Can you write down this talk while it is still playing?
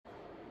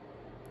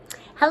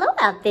Hello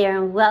out there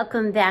and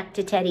welcome back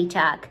to Teddy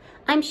Talk.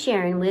 I'm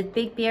Sharon with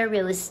Big Bear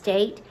Real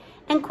Estate,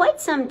 and quite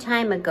some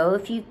time ago,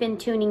 if you've been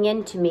tuning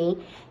in to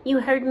me, you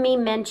heard me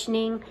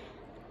mentioning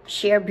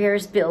Share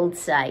Bear's build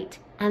site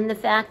and the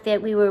fact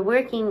that we were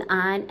working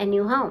on a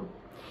new home.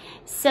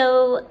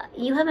 So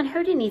you haven't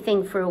heard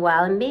anything for a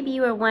while, and maybe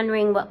you were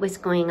wondering what was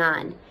going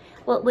on.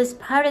 Well, it was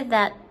part of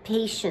that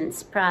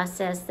patience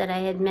process that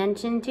I had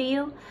mentioned to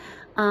you.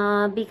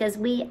 Because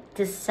we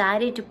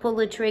decided to pull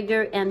the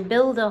trigger and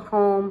build a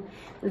home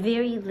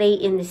very late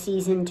in the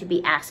season to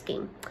be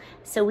asking.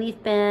 So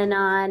we've been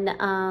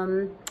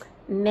on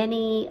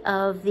many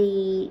of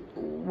the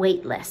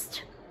wait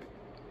list.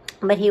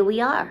 But here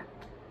we are.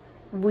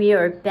 We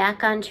are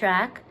back on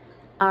track.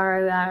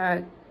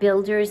 Our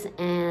builders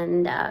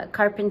and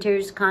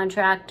carpenters,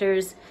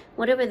 contractors,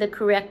 whatever the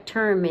correct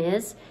term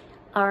is,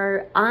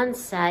 are on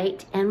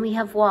site and we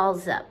have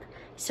walls up.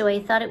 So I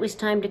thought it was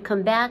time to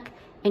come back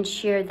and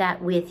share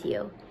that with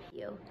you.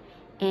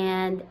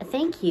 And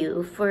thank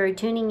you for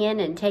tuning in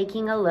and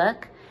taking a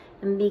look,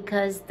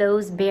 because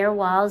those bare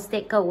walls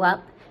that go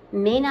up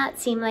may not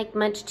seem like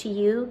much to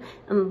you,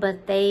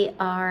 but they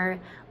are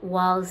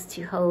walls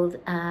to hold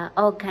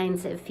all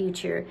kinds of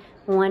future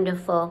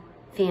wonderful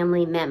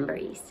family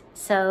memories.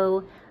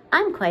 So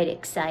I'm quite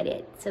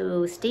excited.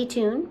 So stay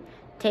tuned,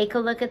 take a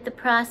look at the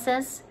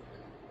process,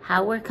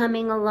 how we're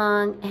coming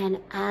along, and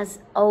as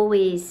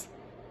always,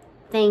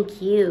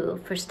 thank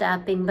you for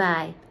stopping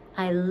by.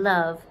 I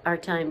love our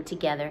time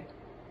together.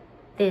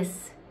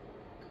 This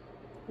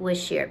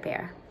was Share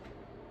Bear.